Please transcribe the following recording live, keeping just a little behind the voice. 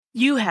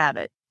You have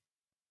it.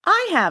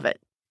 I have it.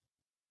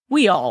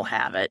 We all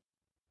have it.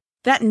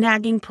 That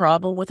nagging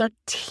problem with our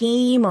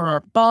team or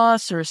our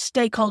boss or a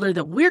stakeholder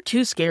that we're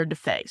too scared to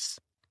face.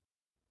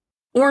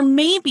 Or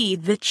maybe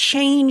the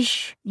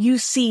change you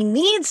see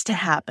needs to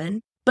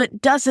happen,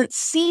 but doesn't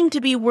seem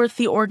to be worth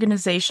the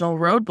organizational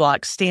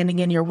roadblocks standing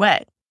in your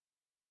way.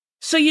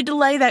 So you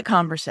delay that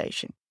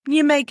conversation.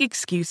 You make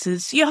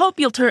excuses. You hope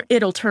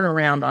it'll turn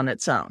around on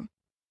its own.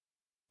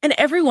 And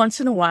every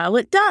once in a while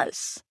it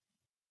does.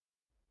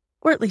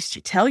 Or at least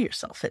you tell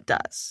yourself it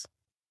does.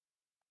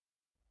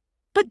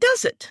 But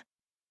does it?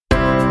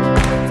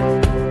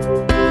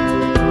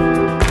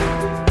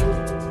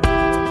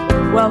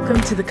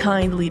 Welcome to the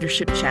Kind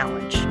Leadership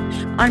Challenge.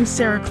 I'm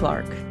Sarah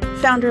Clark,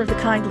 founder of the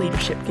Kind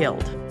Leadership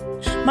Guild.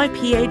 My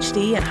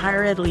PhD in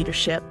higher ed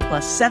leadership,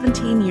 plus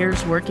 17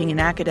 years working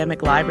in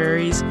academic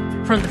libraries,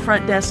 from the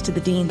front desk to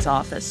the dean's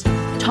office,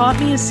 taught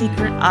me a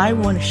secret I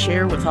want to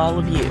share with all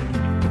of you.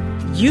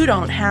 You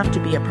don't have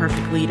to be a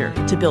perfect leader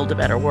to build a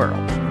better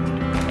world.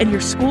 And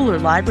your school or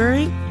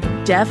library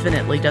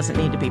definitely doesn't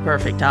need to be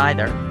perfect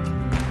either.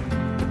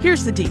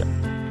 Here's the deal.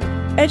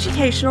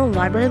 Educational and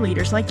library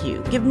leaders like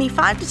you give me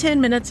 5 to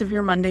 10 minutes of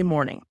your Monday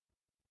morning.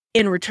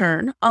 In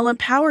return, I'll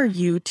empower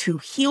you to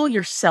heal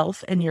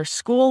yourself and your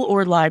school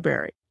or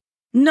library.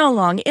 No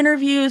long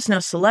interviews, no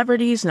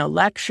celebrities, no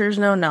lectures,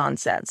 no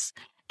nonsense.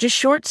 Just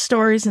short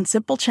stories and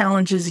simple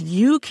challenges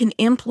you can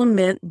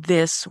implement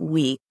this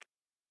week.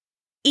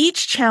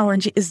 Each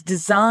challenge is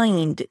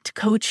designed to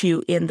coach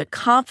you in the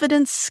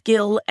confidence,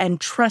 skill,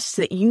 and trust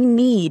that you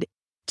need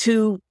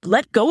to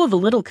let go of a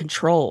little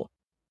control.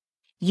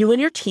 You and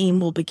your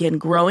team will begin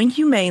growing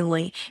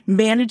humanely,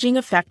 managing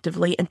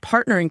effectively, and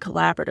partnering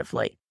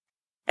collaboratively.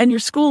 And your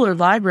school or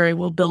library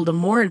will build a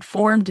more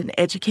informed and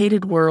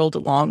educated world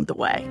along the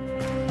way.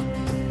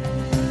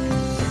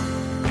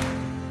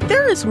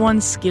 There is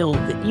one skill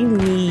that you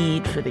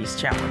need for these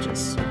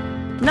challenges.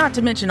 Not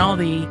to mention all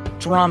the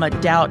drama,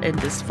 doubt, and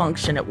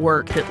dysfunction at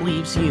work that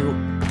leaves you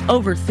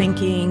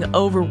overthinking,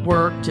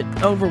 overworked,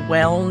 and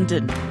overwhelmed,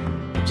 and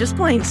just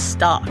plain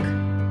stuck.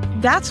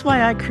 That's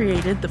why I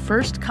created the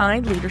first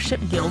Kind Leadership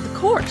Guild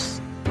course,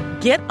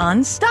 Get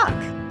Unstuck.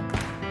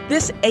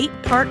 This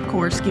 8-part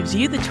course gives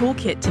you the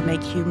toolkit to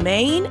make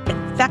humane,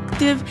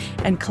 effective,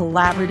 and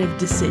collaborative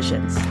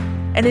decisions.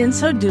 And in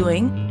so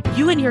doing,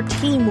 you and your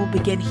team will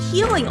begin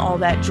healing all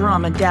that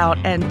drama, doubt,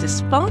 and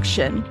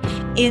dysfunction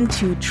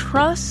into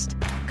trust,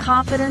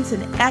 confidence,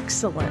 and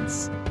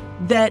excellence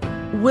that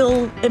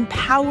will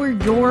empower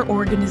your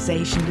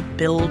organization to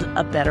build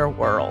a better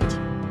world.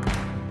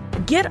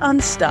 Get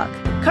Unstuck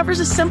covers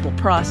a simple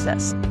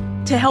process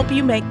to help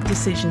you make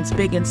decisions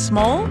big and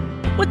small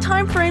with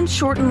time frames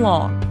short and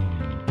long.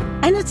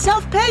 And it's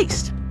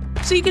self-paced,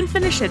 so you can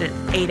finish it in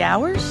 8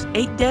 hours,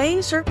 8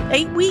 days, or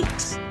 8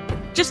 weeks.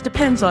 Just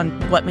depends on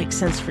what makes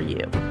sense for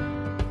you.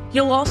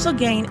 You'll also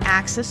gain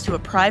access to a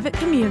private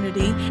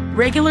community,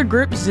 regular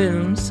group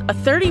Zooms, a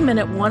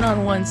 30-minute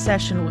one-on-one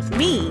session with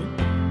me,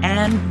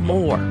 and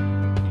more.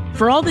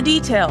 For all the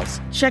details,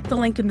 check the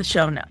link in the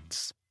show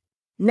notes.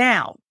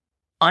 Now,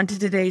 on to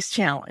today's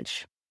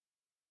challenge.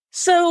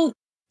 So,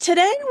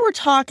 today we're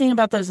talking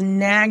about those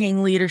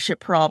nagging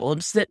leadership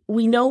problems that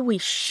we know we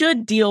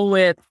should deal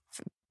with,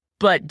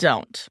 but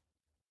don't.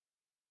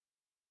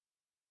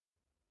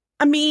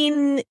 I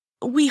mean,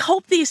 we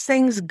hope these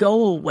things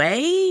go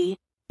away,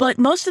 but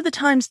most of the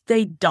times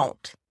they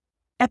don't.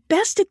 At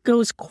best, it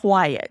goes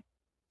quiet,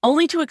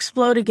 only to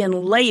explode again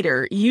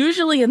later,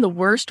 usually in the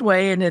worst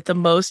way and at the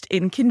most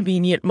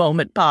inconvenient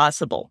moment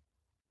possible.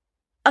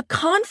 A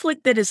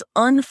conflict that is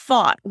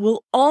unfought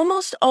will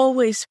almost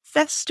always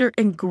fester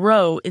and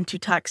grow into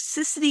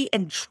toxicity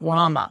and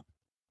drama.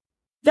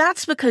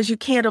 That's because you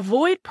can't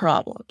avoid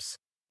problems.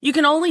 You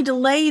can only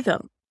delay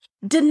them.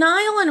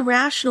 Denial and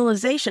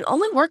rationalization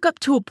only work up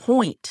to a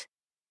point.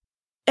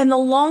 And the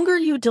longer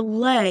you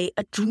delay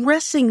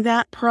addressing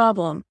that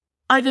problem,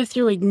 either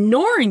through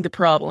ignoring the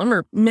problem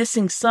or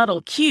missing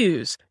subtle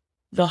cues,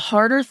 the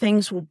harder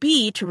things will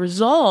be to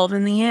resolve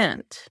in the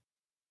end.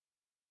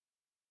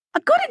 A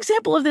good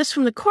example of this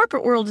from the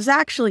corporate world is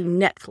actually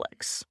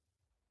Netflix.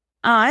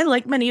 I,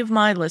 like many of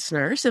my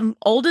listeners, am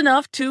old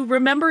enough to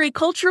remember a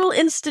cultural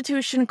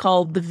institution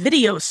called the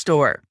video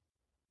store.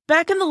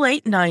 Back in the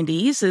late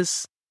 90s,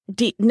 as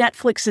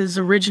Netflix's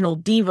original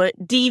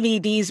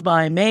DVDs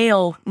by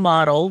mail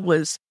model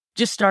was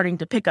just starting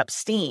to pick up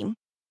steam,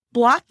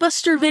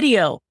 Blockbuster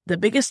Video, the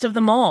biggest of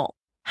them all,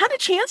 had a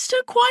chance to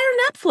acquire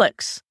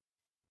Netflix.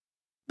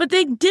 But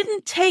they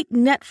didn't take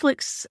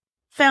Netflix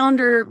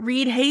founder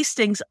Reed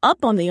Hastings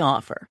up on the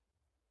offer.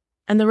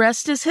 And the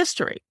rest is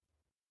history.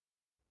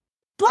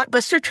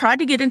 Blockbuster tried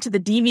to get into the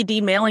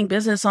DVD mailing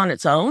business on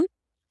its own,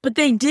 but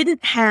they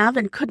didn't have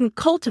and couldn't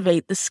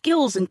cultivate the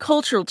skills and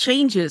cultural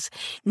changes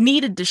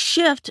needed to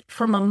shift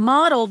from a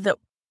model that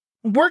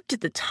worked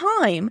at the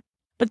time,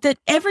 but that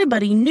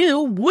everybody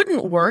knew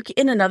wouldn't work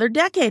in another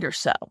decade or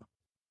so.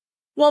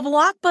 While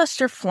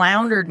Blockbuster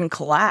floundered and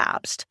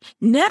collapsed,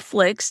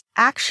 Netflix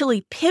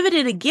actually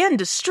pivoted again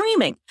to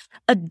streaming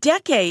a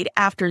decade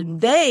after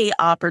they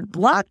offered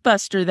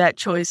Blockbuster that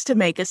choice to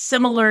make a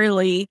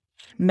similarly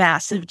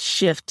massive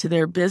shift to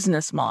their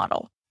business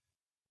model.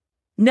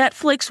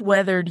 Netflix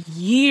weathered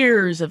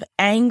years of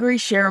angry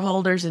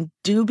shareholders and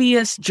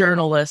dubious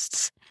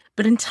journalists,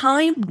 but in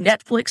time,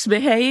 Netflix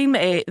became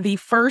the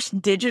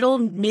first digital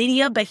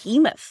media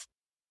behemoth.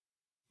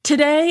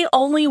 Today,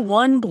 only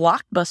one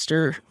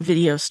Blockbuster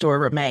video store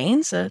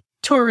remains, a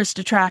tourist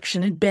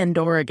attraction in Bend,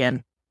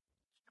 Oregon.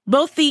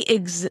 Both the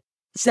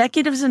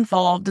executives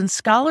involved and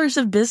scholars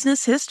of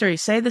business history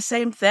say the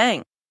same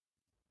thing.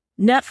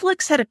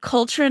 Netflix had a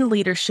culture and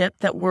leadership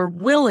that were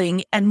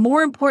willing and,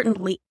 more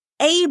importantly,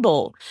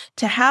 able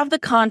to have the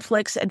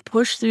conflicts and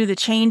push through the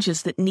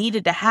changes that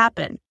needed to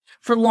happen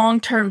for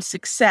long-term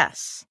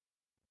success.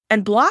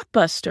 And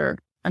Blockbuster,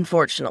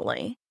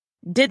 unfortunately,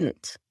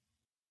 didn't.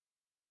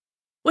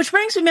 Which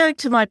brings me back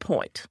to my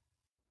point.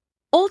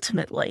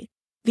 Ultimately,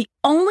 the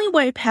only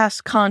way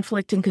past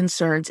conflict and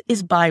concerns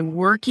is by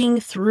working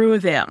through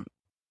them.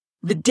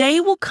 The day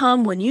will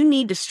come when you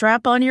need to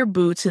strap on your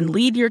boots and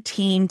lead your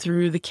team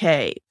through the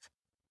cave.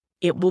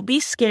 It will be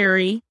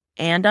scary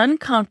and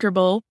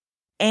uncomfortable,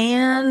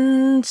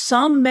 and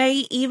some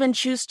may even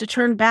choose to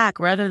turn back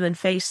rather than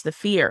face the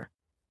fear.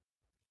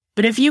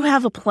 But if you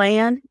have a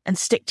plan and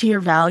stick to your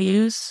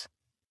values,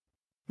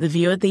 the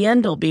view at the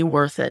end will be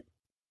worth it.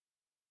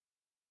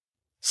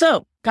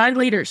 So, kind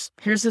leaders,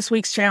 here's this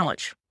week's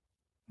challenge.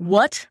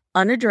 What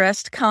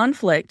unaddressed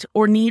conflict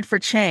or need for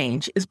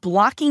change is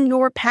blocking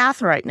your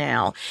path right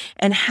now,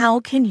 and how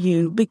can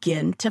you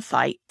begin to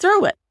fight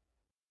through it?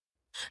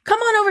 Come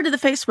on over to the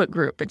Facebook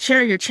group and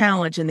share your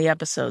challenge in the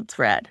episode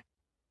thread.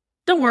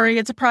 Don't worry,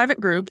 it's a private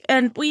group,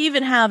 and we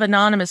even have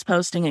anonymous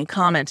posting and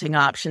commenting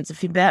options if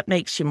that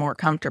makes you more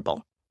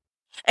comfortable.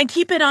 And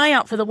keep an eye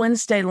out for the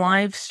Wednesday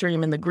live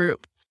stream in the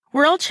group,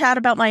 where I'll chat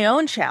about my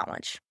own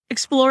challenge,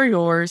 explore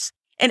yours,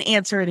 and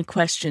answer any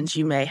questions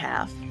you may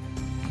have.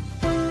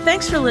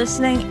 Thanks for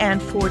listening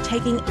and for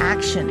taking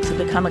action to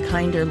become a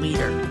kinder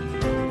leader.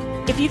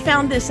 If you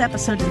found this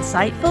episode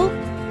insightful,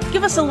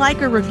 give us a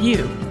like or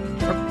review,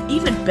 or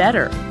even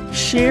better,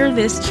 share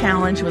this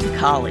challenge with a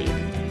colleague.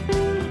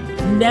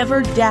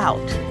 Never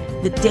doubt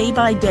that day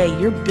by day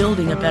you're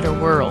building a better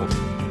world,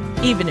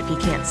 even if you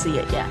can't see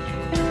it yet.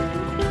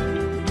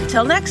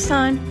 Until next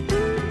time,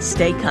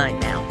 stay kind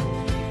now.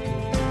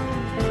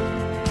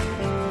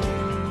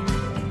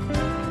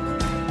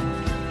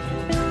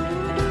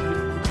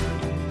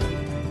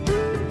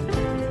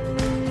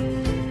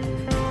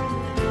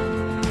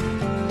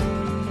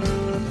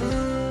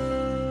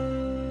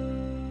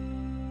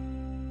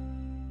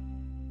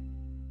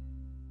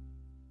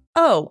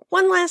 Oh,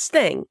 one last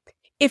thing.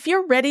 If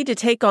you're ready to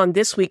take on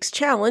this week's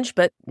challenge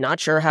but not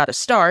sure how to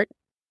start,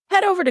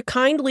 head over to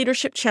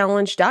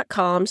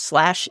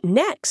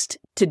kindleadershipchallenge.com/next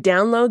to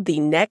download the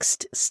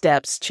Next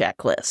Steps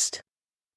checklist.